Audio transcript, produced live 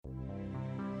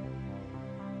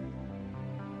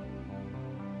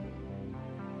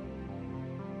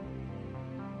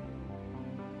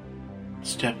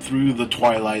Step through the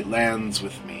twilight lands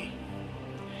with me.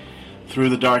 Through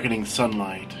the darkening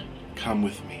sunlight, come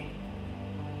with me.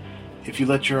 If you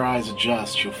let your eyes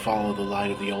adjust, you'll follow the light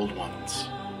of the old ones.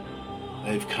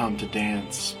 They've come to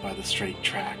dance by the straight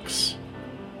tracks.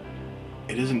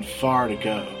 It isn't far to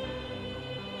go.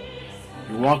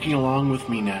 You're walking along with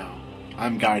me now.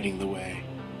 I'm guiding the way.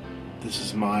 This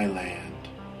is my land,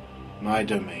 my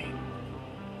domain.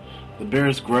 The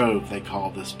Bear's Grove, they call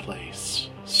this place.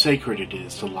 Sacred it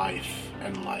is to life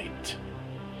and light.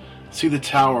 See the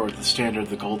tower with the standard of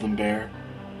the Golden Bear?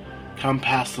 Come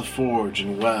past the forge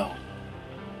and well,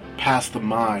 past the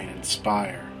mine and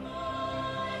spire.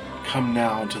 Come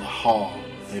now into the hall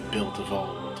they built of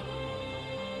old.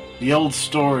 The old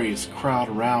stories crowd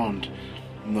around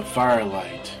in the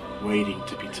firelight, waiting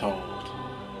to be told.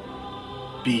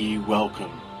 Be ye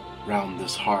welcome round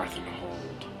this hearth and hold.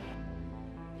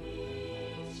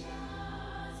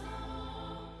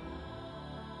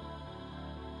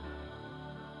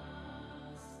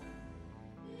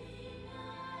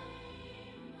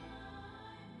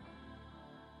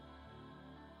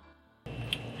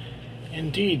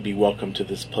 Indeed, be welcome to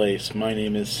this place. My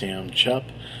name is Sam Chupp.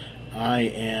 I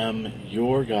am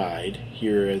your guide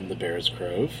here in the Bear's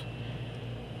Grove.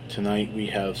 Tonight we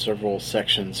have several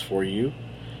sections for you.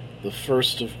 The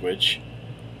first of which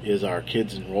is our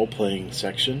Kids and Role-Playing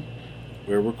section,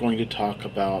 where we're going to talk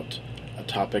about a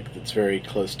topic that's very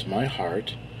close to my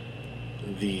heart,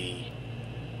 the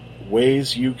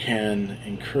ways you can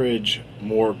encourage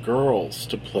more girls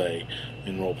to play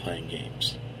in role-playing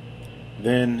games.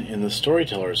 Then, in the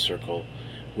Storyteller's Circle,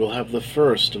 we'll have the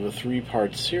first of a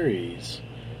 3-part series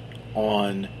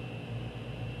on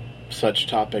such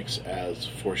topics as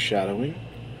foreshadowing,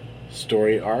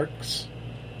 story arcs,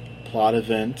 plot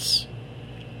events,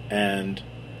 and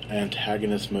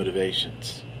antagonist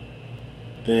motivations.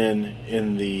 Then,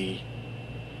 in the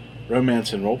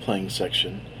Romance and Role-Playing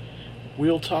section,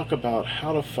 we'll talk about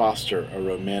how to foster a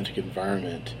romantic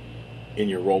environment in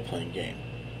your role-playing game.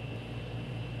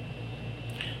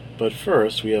 But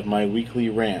first, we have my weekly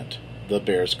rant, The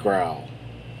Bear's Growl.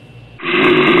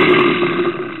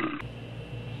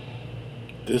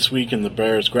 This week in The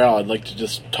Bear's Growl, I'd like to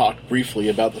just talk briefly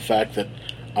about the fact that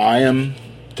I am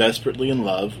desperately in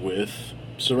love with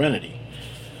Serenity.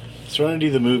 Serenity,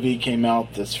 the movie, came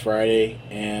out this Friday,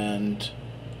 and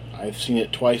I've seen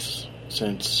it twice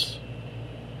since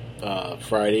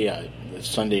Friday. It's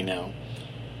Sunday now.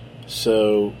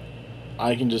 So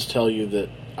I can just tell you that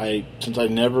since I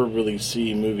never really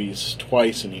see movies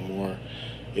twice anymore,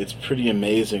 it's pretty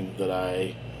amazing that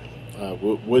I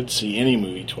would see any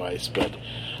movie twice. But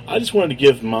I just wanted to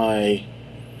give my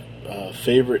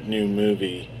favorite new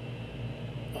movie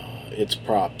its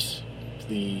props.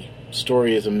 The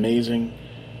story is amazing.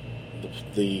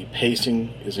 The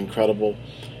pacing is incredible.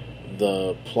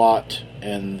 The plot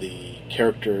and the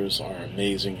characters are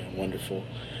amazing and wonderful.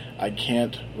 I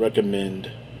can't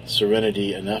recommend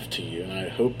Serenity enough to you, and I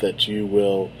hope that you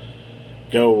will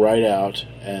go right out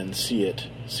and see it.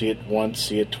 See it once,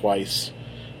 see it twice.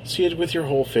 See it with your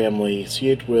whole family. See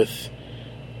it with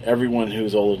everyone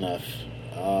who's old enough.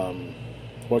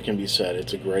 What can be said?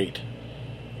 It's a great,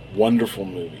 wonderful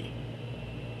movie.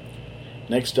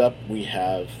 Next up, we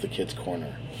have the Kids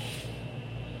Corner.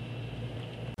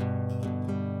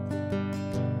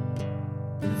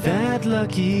 That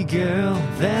lucky girl,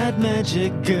 that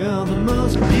magic girl, the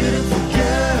most beautiful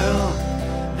girl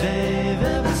they've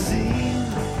ever seen.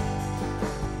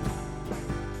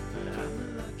 I'm the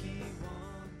lucky one.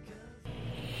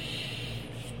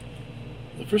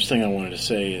 The first thing I wanted to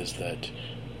say is that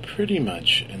pretty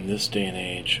much in this day and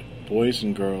age, boys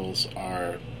and girls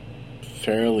are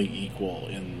fairly equal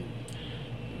in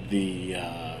the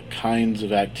kinds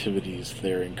of activities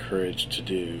they're encouraged to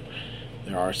do.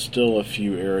 There are still a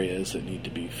few areas that need to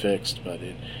be fixed, but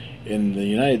in the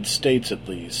United States at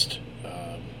least,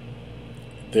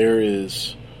 there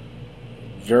is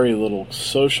very little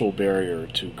social barrier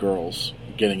to girls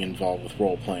getting involved with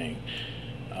role-playing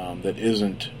that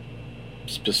isn't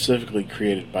specifically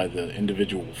created by the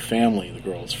individual family the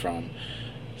girl is from.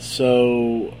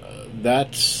 So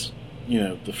that's,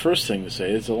 the first thing to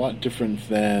say. It's a lot different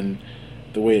than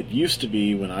the way it used to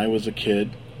be when I was a kid.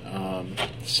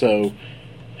 So,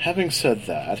 having said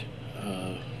that,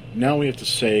 now we have to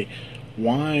say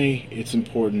why it's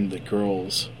important that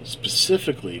girls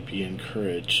specifically be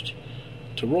encouraged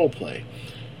to roleplay.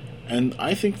 And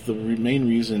I think the main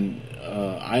reason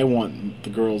I want the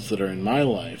girls that are in my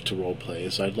life to roleplay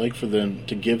is I'd like for them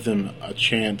to give them a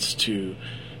chance to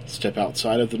step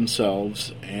outside of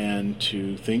themselves and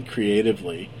to think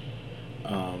creatively,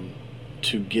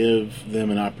 to give them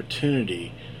an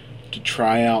opportunity to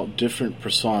try out different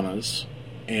personas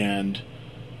and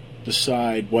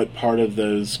decide what part of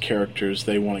those characters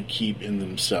they want to keep in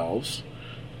themselves.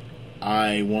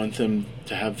 I want them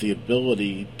to have the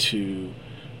ability to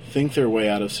think their way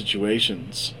out of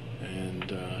situations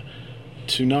and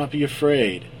to not be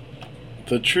afraid.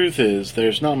 The truth is,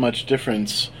 there's not much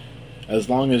difference as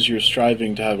long as you're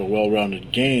striving to have a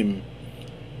well-rounded game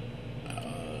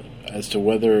as to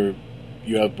whether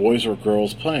you have boys or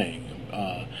girls playing.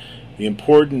 The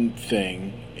important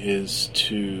thing is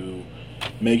to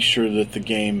make sure that the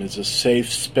game is a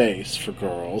safe space for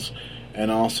girls and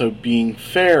also being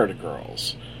fair to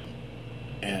girls.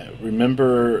 And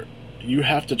remember, you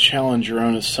have to challenge your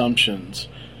own assumptions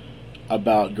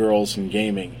about girls in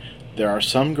gaming. There are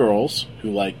some girls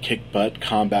who like kick-butt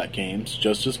combat games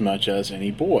just as much as any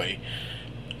boy.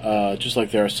 Just like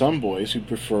there are some boys who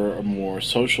prefer a more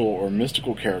social or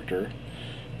mystical character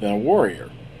than a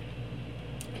warrior.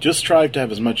 Just strive to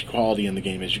have as much equality in the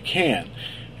game as you can,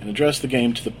 and address the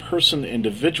game to the person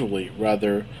individually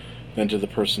rather than to the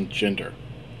person's gender.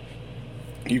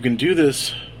 You can do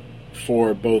this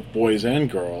for both boys and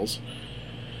girls,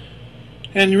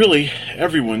 and really,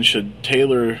 everyone should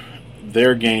tailor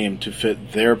their game to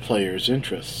fit their players'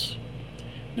 interests.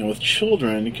 Now, with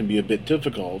children, it can be a bit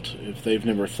difficult if they've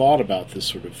never thought about this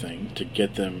sort of thing to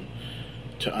get them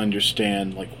to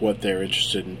understand what they're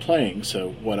interested in playing. So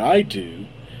what I do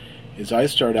is I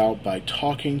start out by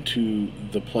talking to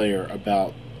the player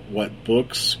about what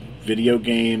books, video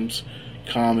games,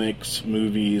 comics,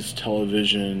 movies,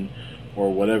 television,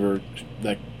 or whatever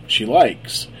that she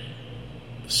likes.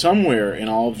 Somewhere in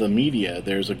all of the media,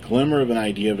 there's a glimmer of an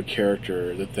idea of a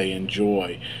character that they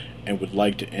enjoy and would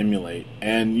like to emulate,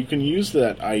 and you can use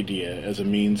that idea as a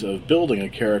means of building a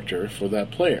character for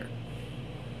that player.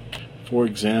 For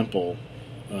example,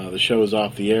 the show is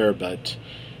off the air, but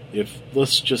if,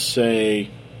 let's just say,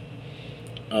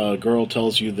 a girl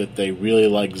tells you that they really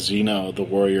like Xena, the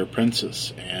warrior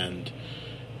princess, and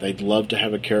they'd love to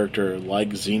have a character like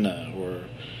Xena or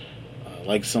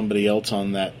like somebody else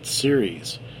on that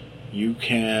series, you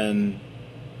can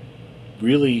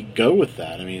really go with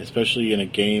that. I mean, especially in a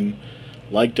game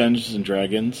like Dungeons &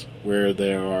 Dragons, where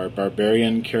there are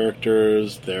barbarian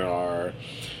characters, there are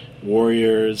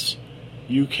warriors,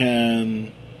 you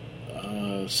can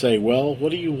say, well, what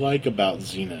do you like about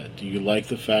Xena? Do you like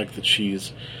the fact that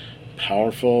she's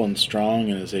powerful and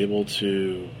strong and is able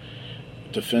to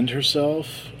defend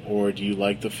herself? Or do you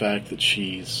like the fact that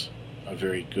she's a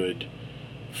very good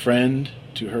friend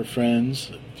to her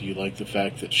friends? Do you like the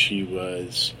fact that she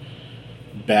was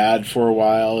bad for a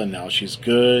while and now she's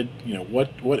good?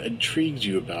 What intrigues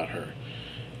you about her?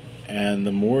 And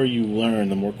the more you learn,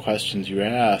 the more questions you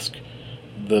ask,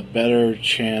 the better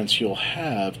chance you'll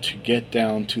have to get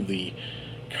down to the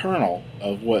kernel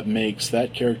of what makes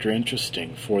that character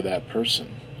interesting for that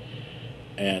person.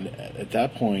 And at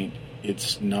that point,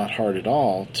 it's not hard at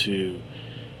all to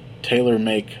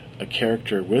tailor-make a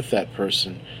character with that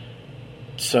person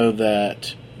so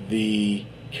that the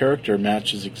character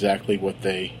matches exactly what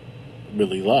they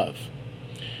really love.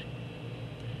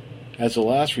 As a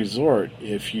last resort,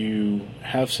 if you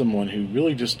have someone who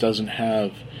really just doesn't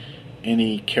have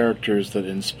any characters that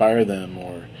inspire them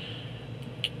or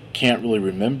can't really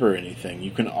remember anything, you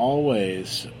can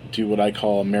always do what I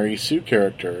call a Mary Sue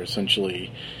character.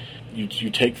 Essentially, you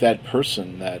take that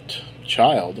person, that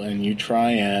child, and you try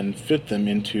and fit them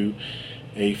into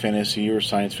a fantasy or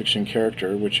science fiction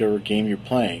character, whichever game you're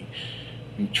playing.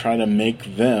 You try to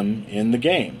make them in the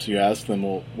game. So you ask them,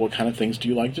 well, what kind of things do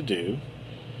you like to do?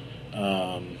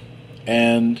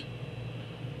 And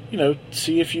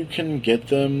see if you can get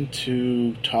them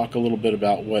to talk a little bit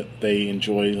about what they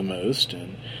enjoy the most,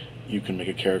 and you can make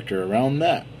a character around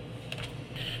that.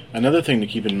 Another thing to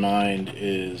keep in mind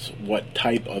is what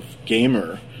type of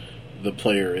gamer the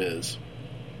player is.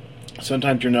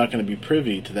 Sometimes you're not going to be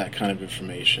privy to that kind of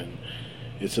information.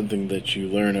 It's something that you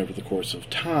learn over the course of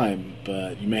time,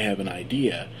 but you may have an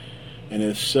idea. And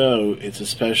if so, it's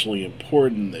especially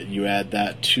important that you add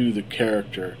that to the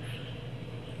character.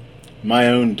 My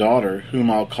own daughter, whom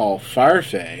I'll call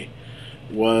Firefae,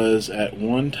 was at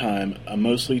one time a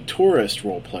mostly tourist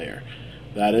role player.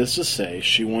 That is to say,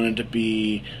 she wanted to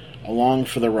be along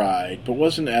for the ride, but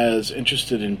wasn't as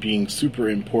interested in being super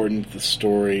important to the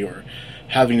story or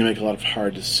having to make a lot of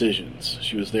hard decisions.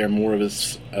 She was there more of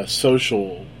as a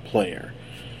social player.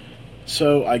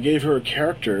 So I gave her a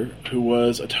character who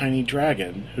was a tiny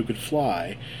dragon who could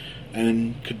fly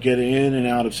and could get in and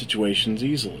out of situations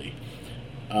easily.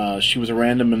 She was a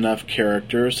random enough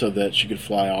character so that she could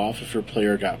fly off if her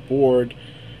player got bored,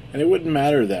 and it wouldn't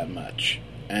matter that much.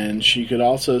 And she could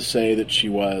also say that she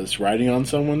was riding on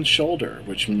someone's shoulder,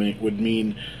 which would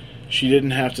mean she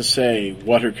didn't have to say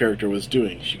what her character was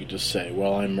doing. She could just say,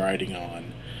 well, I'm riding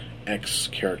on X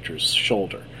character's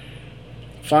shoulder.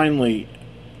 Finally,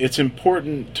 it's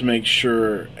important to make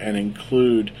sure and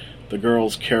include the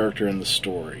girl's character in the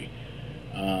story.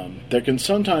 There can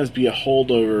sometimes be a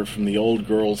holdover from the old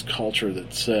girls' culture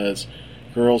that says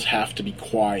girls have to be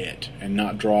quiet and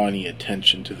not draw any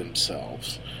attention to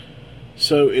themselves.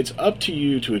 So it's up to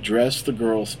you to address the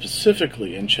girl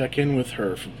specifically and check in with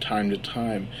her from time to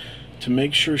time to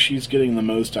make sure she's getting the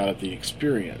most out of the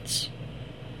experience.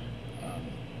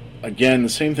 Again, the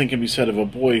same thing can be said of a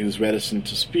boy who's reticent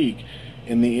to speak.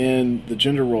 In the end, the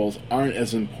gender roles aren't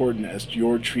as important as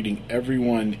you're treating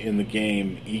everyone in the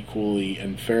game equally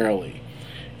and fairly.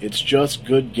 It's just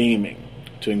good gaming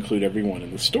to include everyone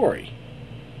in the story.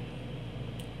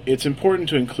 It's important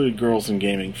to include girls in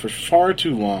gaming. For far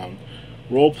too long,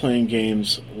 role-playing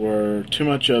games were too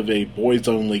much of a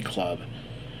boys-only club,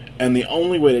 and the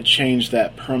only way to change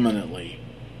that permanently,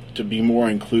 to be more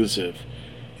inclusive,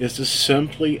 is to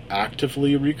simply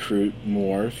actively recruit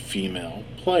more female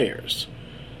players.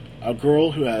 A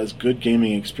girl who has good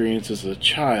gaming experience as a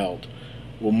child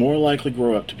will more likely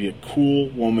grow up to be a cool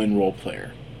woman role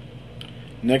player.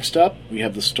 Next up, we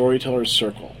have the Storyteller's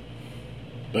Circle.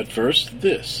 But first,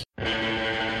 this.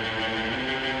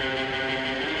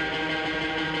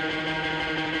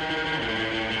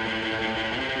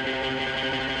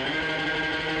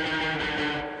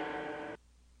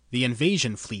 The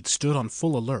invasion fleet stood on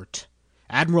full alert.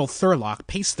 Admiral Thurlock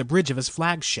paced the bridge of his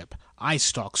flagship,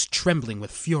 eye-stalks trembling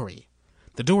with fury.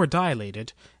 The door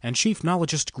dilated, and Chief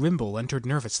Nologist Grimble entered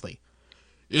nervously.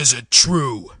 "Is it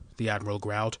true?" the Admiral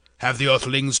growled. "Have the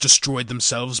Earthlings destroyed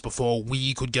themselves before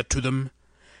we could get to them?"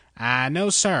 No,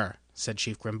 sir," said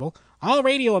Chief Grimble. "All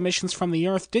radio emissions from the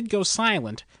Earth did go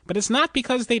silent, but it's not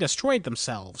because they destroyed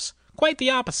themselves. Quite the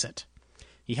opposite."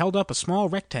 He held up a small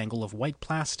rectangle of white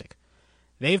plastic.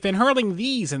 "They've been hurling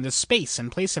these into space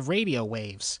in place of radio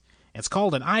waves. It's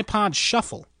called an iPod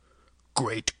Shuffle."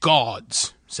 "Great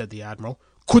gods," said the Admiral.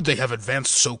 "Could they have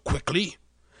advanced so quickly?"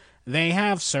 "They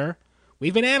have, sir.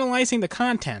 We've been analyzing the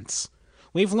contents.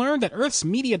 We've learned that Earth's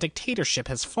media dictatorship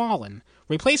has fallen,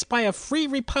 replaced by a free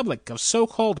republic of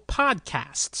so-called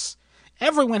podcasts.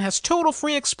 Everyone has total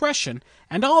free expression,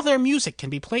 and all their music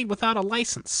can be played without a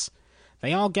license.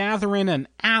 They all gather in an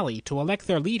alley to elect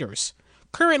their leaders.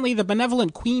 Currently the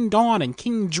benevolent Queen Dawn and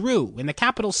King Drew in the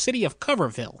capital city of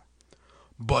Coverville."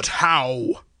 "But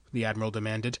how?" the Admiral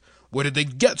demanded. "Where did they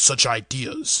get such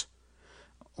ideas?"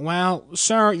 "Well,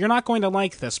 sir, you're not going to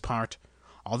like this part.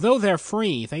 Although they're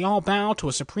free, they all bow to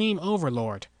a supreme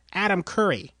overlord, Adam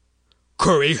Curry."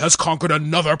 "Curry has conquered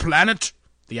another planet?"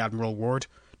 the Admiral roared.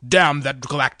 "Damn that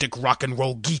galactic rock and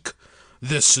roll geek.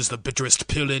 This is the bitterest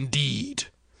pill indeed."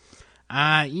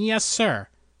 Yes, sir.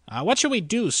 What should we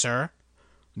do, sir?"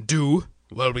 "Do?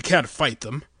 Well, we can't fight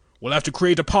them. We'll have to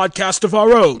create a podcast of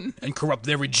our own and corrupt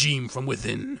their regime from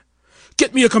within.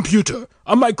 Get me a computer,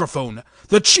 a microphone,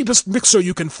 the cheapest mixer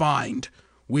you can find.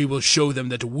 We will show them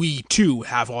that we, too,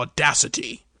 have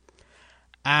audacity."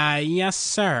 Yes,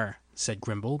 sir," said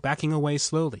Grimble, backing away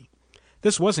slowly.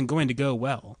 This wasn't going to go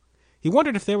well. He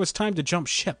wondered if there was time to jump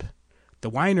ship. The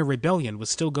Weiner Rebellion was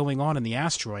still going on in the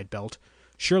asteroid belt.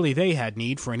 Surely they had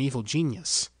need for an evil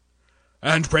genius.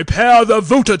 "And prepare the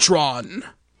Votatron!"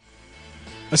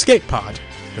 Escape Pod,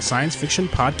 the science fiction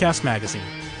podcast magazine.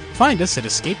 Find us at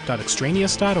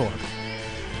escape.extraneous.org.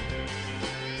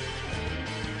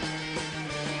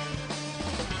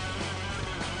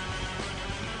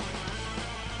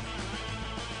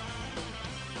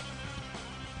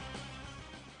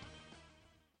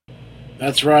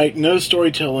 That's right, no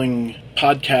storytelling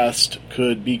podcast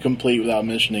could be complete without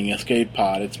mentioning Escape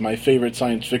Pod. It's my favorite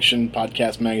science fiction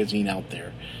podcast magazine out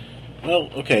there.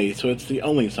 Well, okay, so it's the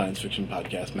only science fiction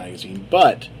podcast magazine,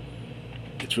 but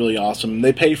it's really awesome.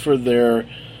 They pay for their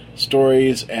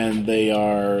stories, and they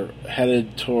are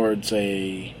headed towards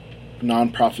a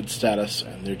non-profit status,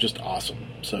 and they're just awesome.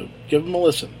 So give them a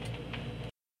listen.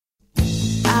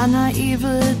 I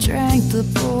naively drank the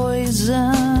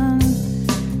poison.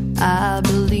 I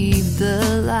believed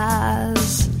the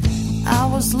lies. I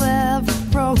was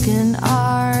left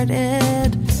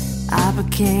broken-hearted. I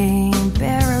became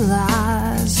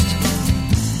paralyzed.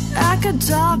 I could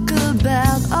talk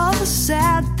about all the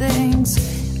sad things.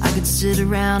 I could sit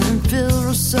around and feel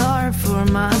real sorry for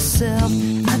myself.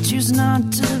 I choose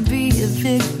not to be a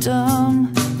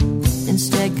victim.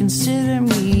 Instead, consider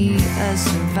me a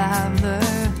survivor.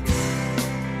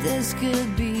 This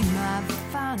could be my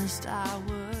finest hour.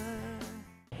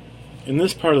 In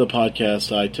this part of the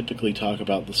podcast, I typically talk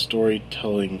about the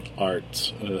storytelling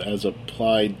arts as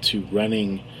applied to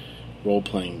running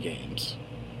role-playing games.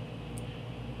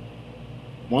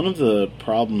 One of the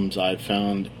problems I've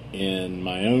found in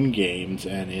my own games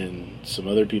and in some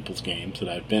other people's games that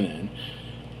I've been in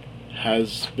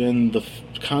has been the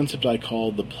concept I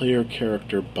call the player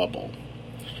character bubble.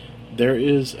 There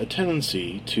is a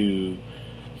tendency to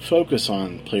focus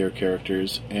on player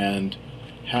characters and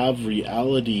have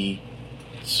reality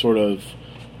sort of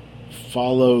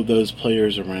follow those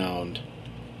players around,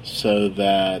 so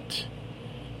that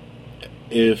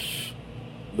if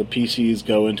the PCs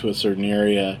go into a certain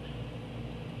area,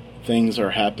 things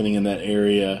are happening in that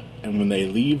area, and when they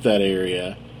leave that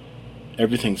area,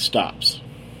 everything stops.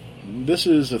 This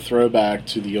is a throwback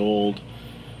to the old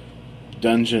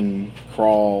dungeon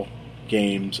crawl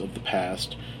games of the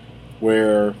past,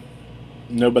 where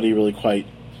nobody really quite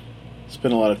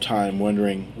spent a lot of time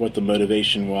wondering what the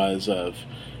motivation was of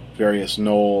various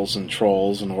gnolls and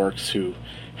trolls and orcs who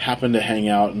happened to hang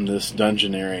out in this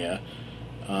dungeon area.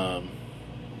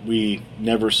 We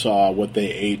never saw what they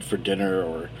ate for dinner,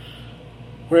 or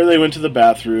where they went to the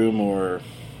bathroom, or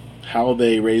how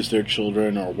they raised their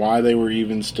children, or why they were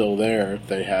even still there if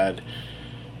they had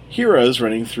heroes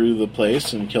running through the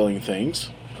place and killing things,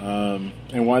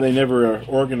 and why they never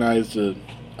organized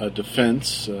a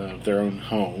defense of their own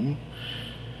home,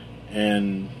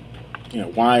 and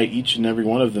why each and every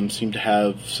one of them seemed to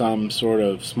have some sort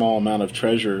of small amount of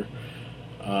treasure,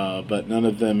 but none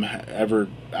of them ever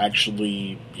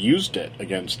actually used it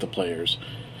against the players.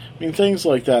 I mean, things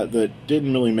like that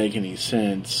didn't really make any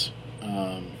sense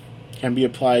can be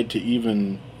applied to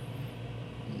even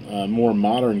more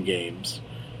modern games.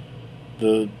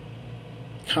 The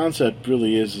concept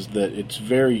really is that it's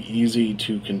very easy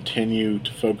to continue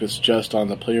to focus just on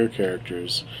the player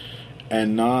characters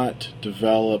and not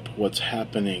develop what's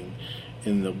happening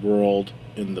in the world,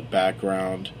 in the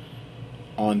background,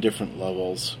 on different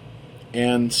levels.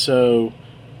 And so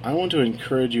I want to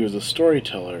encourage you as a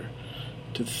storyteller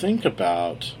to think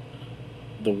about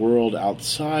the world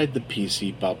outside the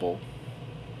PC bubble,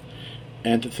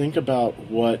 and to think about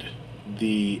what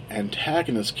the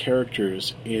antagonist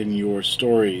characters in your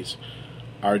stories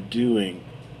are doing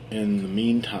in the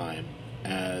meantime,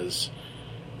 as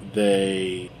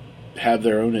they have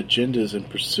their own agendas and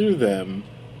pursue them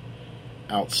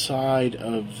outside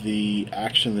of the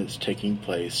action that's taking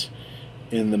place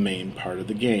in the main part of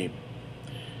the game.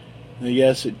 Now,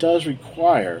 yes, it does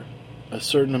require a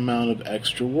certain amount of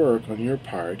extra work on your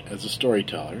part as a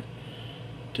storyteller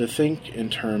to think in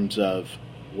terms of,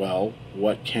 well,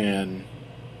 what can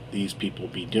these people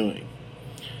be doing?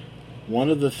 One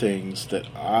of the things that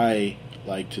I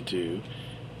like to do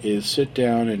is sit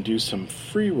down and do some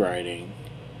free writing,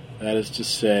 that is to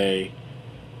say,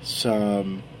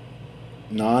 some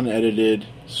non-edited,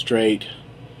 straight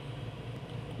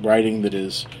writing that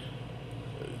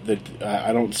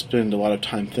I don't spend a lot of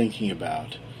time thinking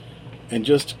about, and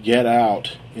just get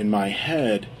out in my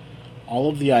head all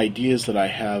of the ideas that I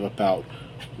have about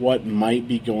what might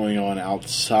be going on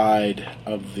outside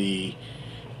of the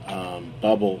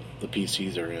bubble the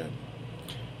PCs are in.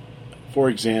 For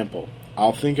example,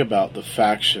 I'll think about the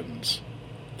factions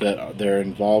that they're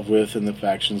involved with and the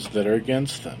factions that are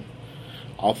against them.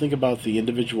 I'll think about the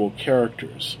individual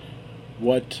characters.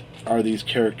 What are these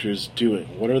characters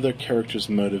doing? What are their characters'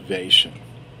 motivation?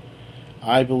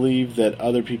 I believe that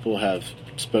other people have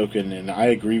spoken, and I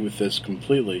agree with this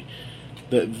completely,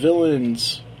 that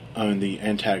villains, the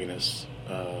antagonists,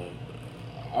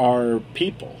 are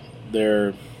people.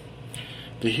 They're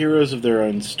the heroes of their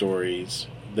own stories.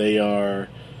 They are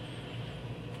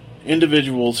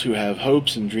individuals who have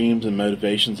hopes and dreams and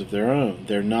motivations of their own.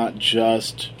 They're not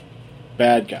just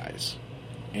bad guys.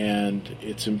 And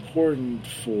it's important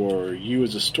for you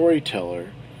as a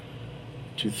storyteller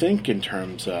to think in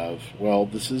terms of, well,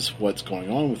 this is what's going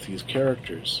on with these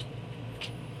characters.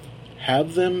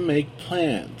 Have them make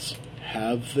plans.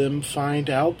 Have them find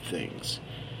out things.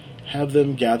 Have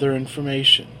them gather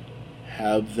information.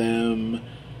 Have them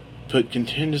put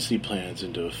contingency plans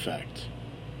into effect.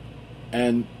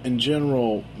 And in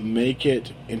general, make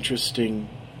it interesting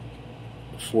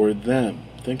for them.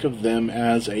 Think of them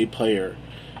as a player.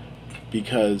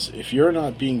 Because if you're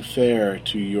not being fair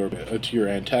to your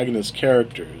antagonist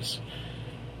characters,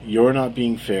 you're not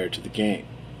being fair to the game.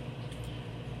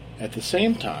 At the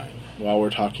same time, while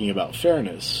we're talking about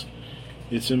fairness,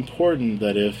 it's important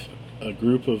that if a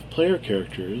group of player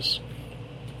characters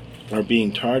are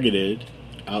being targeted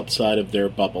outside of their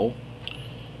bubble,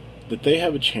 that they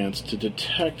have a chance to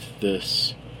detect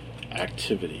this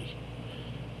activity.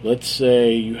 Let's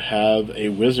say you have a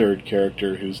wizard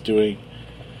character who's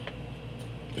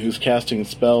casting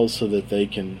spells so that they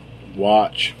can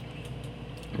watch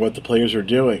what the players are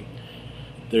doing.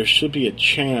 There should be a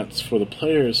chance for the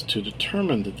players to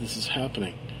determine that this is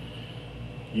happening.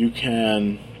 You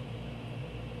can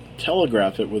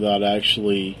telegraph it without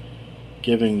actually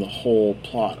giving the whole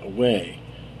plot away.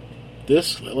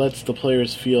 This lets the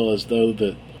players feel as though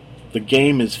the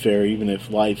game is fair even if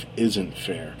life isn't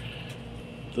fair.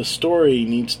 The story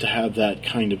needs to have that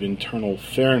kind of internal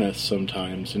fairness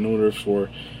sometimes in order for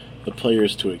the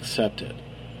players to accept it.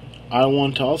 I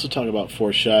want to also talk about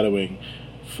foreshadowing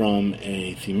from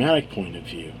a thematic point of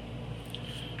view.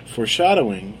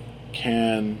 Foreshadowing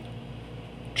can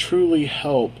truly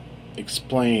help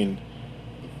explain,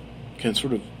 can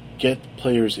sort of get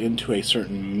players into a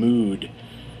certain mood,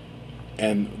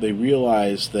 and they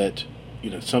realize that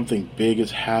something big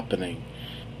is happening.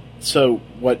 So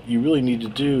what you really need to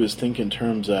do is think in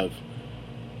terms of,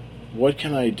 what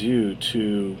can I do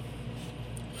to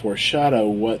foreshadow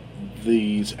what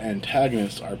these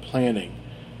antagonists are planning,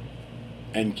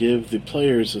 and give the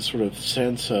players a sort of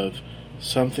sense of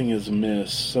something is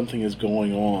amiss, something is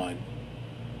going on,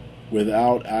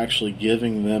 without actually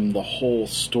giving them the whole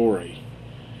story.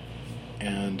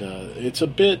 And it's a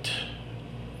bit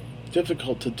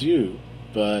difficult to do,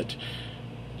 but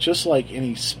just like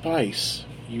any spice,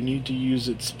 you need to use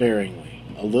it sparingly.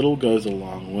 A little goes a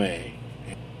long way.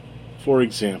 For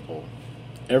example,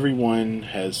 everyone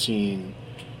has seen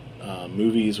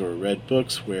movies or read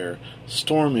books where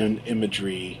storm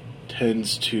imagery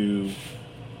tends to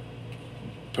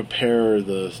prepare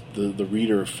the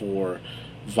reader for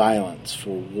violence,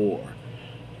 for war.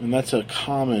 And that's a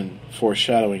common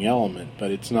foreshadowing element,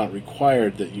 but it's not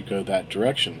required that you go that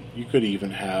direction. You could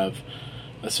even have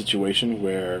a situation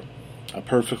where a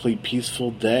perfectly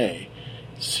peaceful day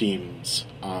seems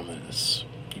ominous.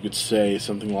 You could say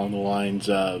something along the lines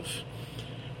of,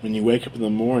 when you wake up in the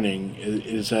morning, it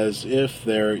is as if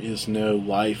there is no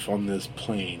life on this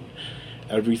plane.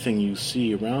 Everything you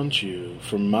see around you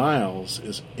for miles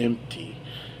is empty.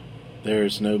 There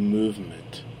is no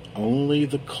movement. Only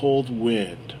the cold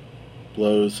wind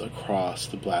blows across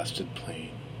the blasted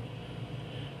plain.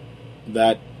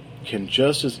 That can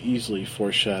just as easily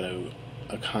foreshadow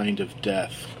a kind of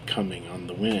death coming on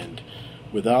the wind,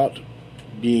 without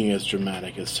being as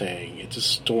dramatic as saying it's a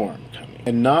storm coming.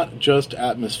 And not just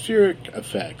atmospheric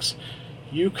effects.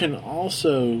 You can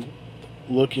also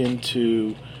look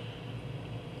into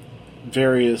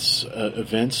various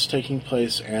events taking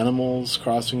place, animals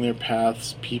crossing their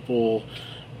paths, people,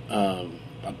 a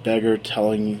beggar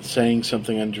saying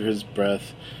something under his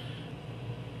breath.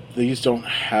 These don't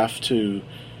have to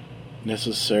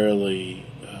necessarily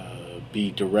be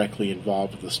directly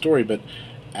involved with the story, but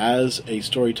as a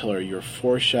storyteller, you're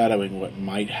foreshadowing what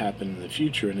might happen in the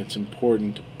future, and it's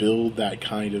important to build that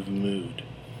kind of mood.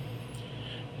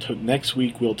 Next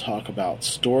week, we'll talk about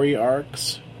story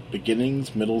arcs,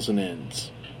 beginnings, middles, and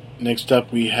ends. Next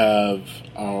up, we have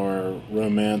our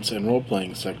romance and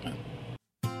role-playing segment.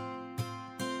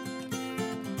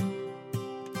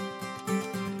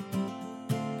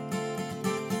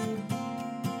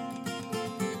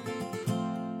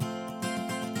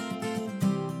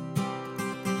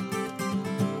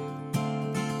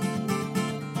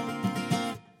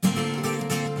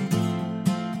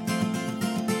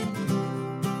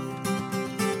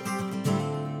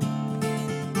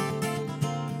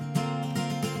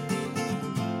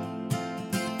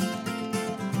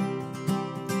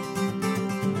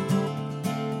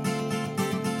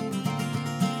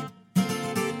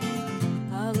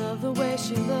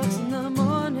 She looks in the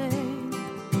morning,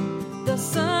 the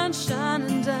sun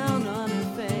shining down on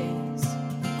her face.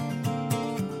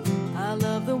 I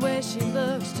love the way she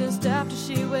looks just after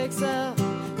she wakes up,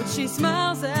 when she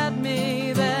smiles at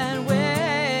me that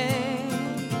way.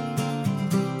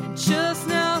 And just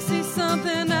now see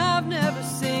something I've never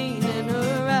seen in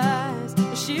her eyes.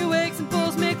 She wakes and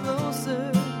pulls me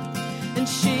closer, and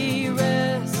she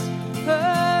rests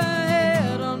her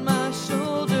head on my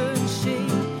shoulder, and she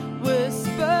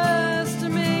whispers to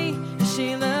me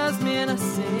she loves me, and I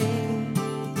say,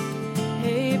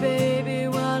 hey baby,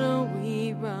 why don't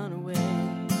we run away?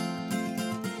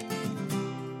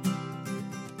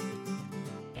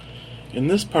 In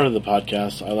this part of the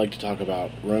podcast, I like to talk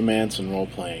about romance and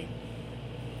role-playing.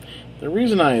 The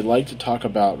reason I like to talk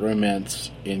about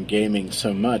romance in gaming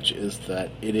so much is that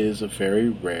it is a very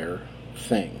rare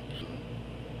thing.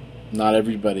 Not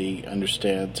everybody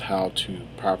understands how to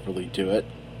properly do it,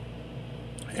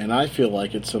 and I feel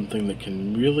like it's something that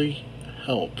can really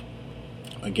help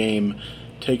a game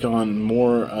take on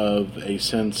more of a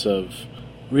sense of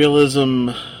realism,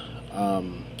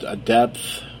 a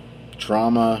depth,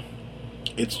 drama.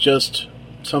 It's just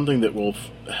something that will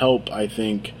help, I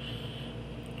think,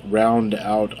 round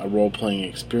out a role-playing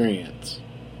experience.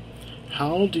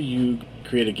 How do you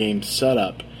create a game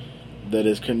setup that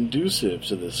is conducive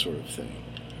to this sort of thing?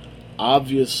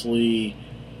 Obviously,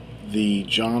 the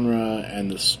genre and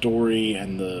the story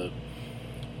and the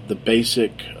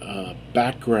basic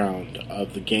background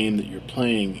of the game that you're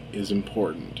playing is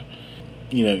important.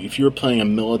 You know, if you're playing a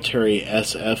military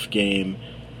SF game,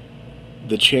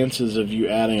 the chances of you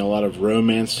adding a lot of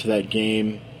romance to that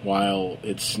game, while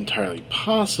it's entirely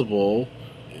possible,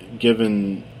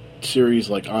 given series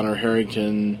like Honor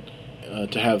Harrington,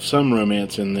 to have some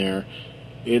romance in there,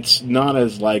 it's not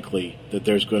as likely that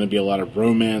there's going to be a lot of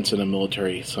romance in a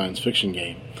military science fiction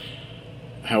game.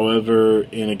 However,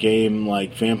 in a game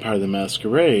like Vampire the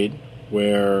Masquerade,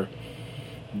 where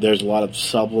there's a lot of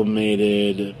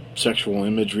sublimated sexual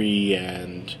imagery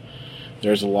and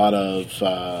there's a lot of,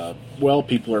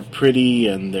 people are pretty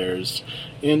and there's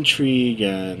intrigue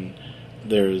and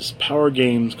there's power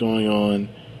games going on,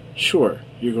 sure,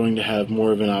 you're going to have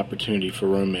more of an opportunity for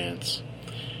romance.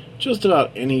 Just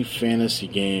about any fantasy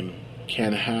game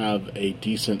can have a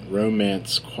decent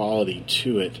romance quality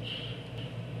to it.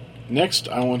 Next,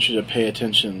 I want you to pay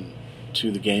attention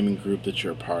to the gaming group that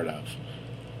you're a part of.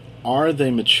 Are they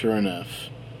mature enough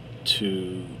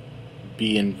to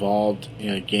be involved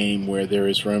in a game where there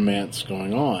is romance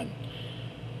going on?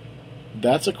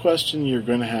 That's a question you're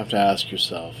going to have to ask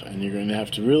yourself, and you're going to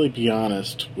have to really be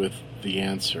honest with the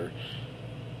answer,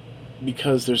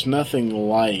 because there's nothing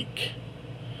like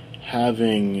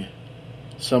having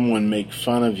someone make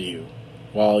fun of you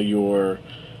while you're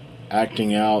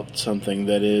acting out something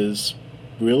that is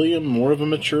really more of a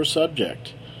mature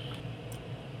subject.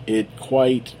 It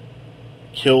quite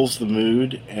kills the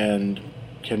mood and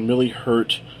can really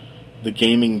hurt the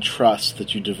gaming trust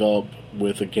that you develop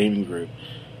with a gaming group.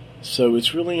 So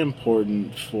it's really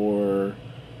important for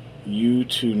you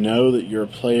to know that your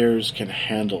players can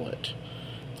handle it.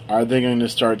 Are they going to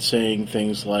start saying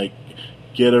things like,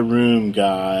 "Get a room,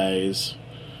 guys,"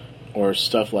 or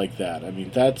stuff like that? I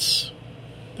mean, that's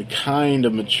the kind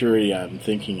of maturity I'm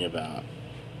thinking about.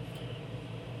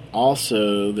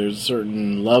 Also, there's a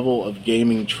certain level of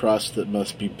gaming trust that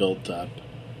must be built up.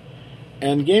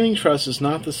 And gaming trust is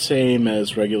not the same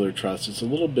as regular trust. It's a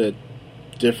little bit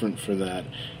different for that.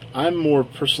 I'm more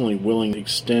personally willing to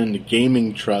extend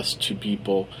gaming trust to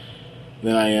people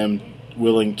than I am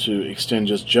willing to extend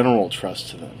just general trust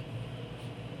to them.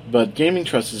 But gaming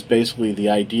trust is basically the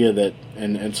idea that,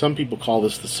 and some people call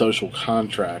this the social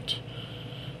contract,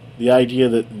 the idea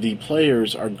that the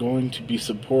players are going to be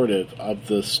supportive of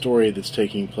the story that's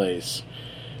taking place,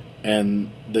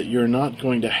 and that you're not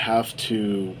going to have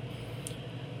to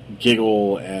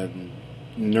giggle and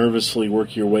nervously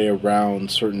work your way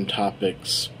around certain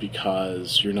topics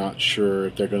because you're not sure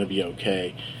if they're going to be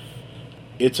okay.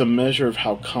 It's a measure of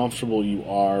how comfortable you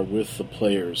are with the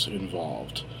players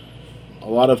involved. A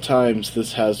lot of times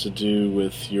this has to do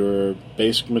with your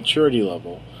basic maturity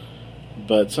level,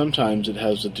 but sometimes it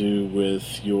has to do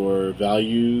with your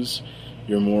values,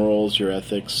 your morals, your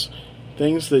ethics,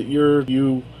 things that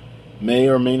you may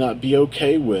or may not be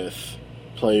okay with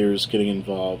players getting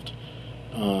involved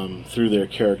through their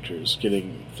characters,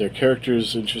 getting their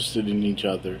characters interested in each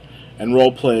other, and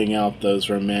role-playing out those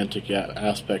romantic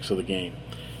aspects of the game.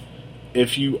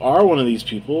 If you are one of these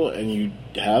people and you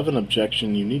have an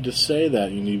objection, you need to say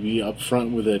that. You need to be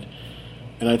upfront with it,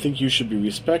 and I think you should be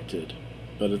respected.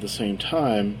 But at the same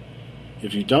time,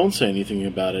 if you don't say anything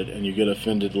about it and you get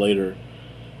offended later,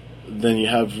 then you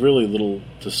have really little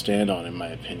to stand on, in my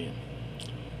opinion.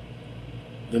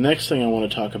 The next thing I want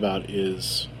to talk about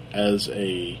is, as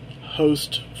a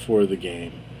host for the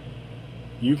game,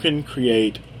 you can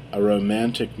create a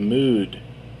romantic mood,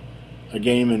 a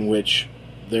game in which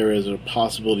there is a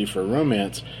possibility for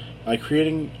romance, by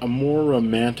creating a more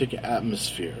romantic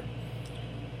atmosphere.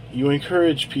 You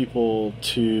encourage people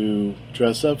to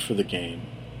dress up for the game.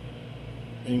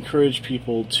 Encourage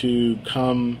people to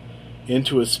come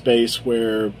into a space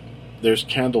where there's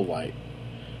candlelight.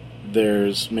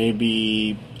 There's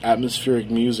maybe atmospheric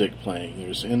music playing.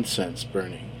 There's incense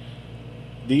burning.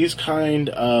 These kind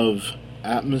of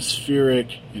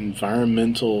atmospheric,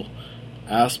 environmental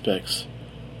aspects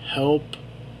help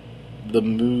the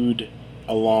mood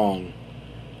along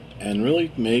and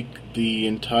really make the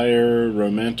entire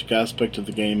romantic aspect of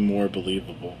the game more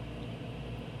believable.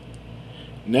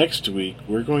 Next week,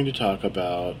 we're going to talk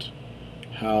about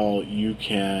how you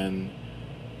can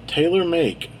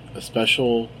tailor-make a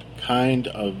special kind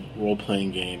of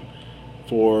role-playing game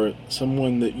for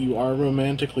someone that you are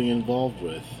romantically involved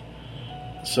with,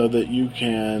 so that you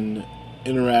can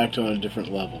interact on a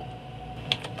different level.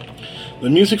 The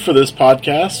music for this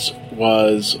podcast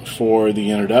was for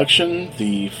the introduction,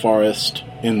 the Forest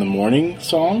in the Morning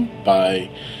song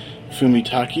by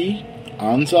Fumitake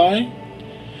Anzai.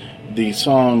 The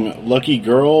song Lucky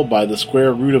Girl by the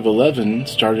Square Root of 11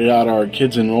 started out our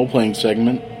Kids in Role-Playing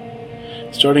segment.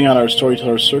 Starting out our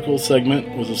Storyteller Circle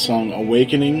segment was the song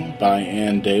Awakening by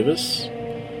Ann Davis.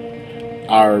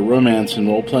 Our Romance and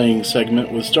Role-Playing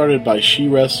segment was started by She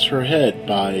Rests Her Head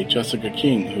by Jessica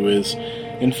King, who is,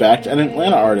 in fact, an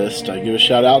Atlanta artist. I give a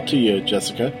shout out to you,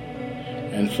 Jessica.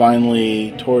 And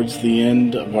finally, towards the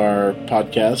end of our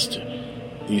podcast,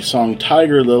 the song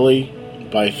Tiger Lily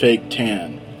by Fake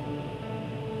Tan.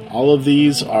 All of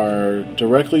these are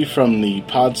directly from the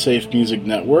PodSafe Music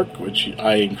Network, which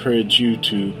I encourage you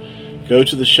to go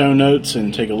to the show notes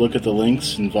and take a look at the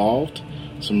links involved.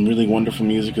 Some really wonderful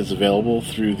music is available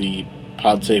through the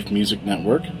PodSafe Music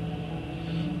Network.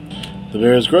 The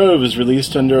Bears Grove is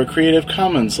released under a Creative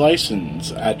Commons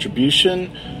license.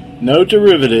 Attribution, no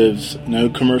derivatives, no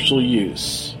commercial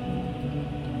use.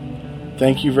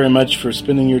 Thank you very much for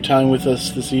spending your time with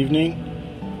us this evening.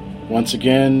 Once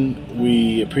again,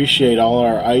 we appreciate all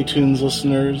our iTunes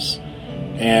listeners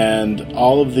and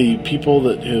all of the people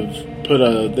that have put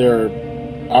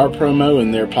our promo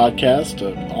in their podcast,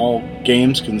 all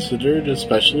games considered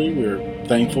especially. We're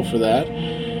thankful for that.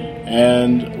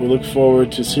 And we look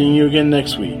forward to seeing you again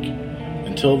next week.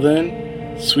 Until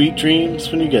then, sweet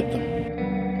dreams when you get them.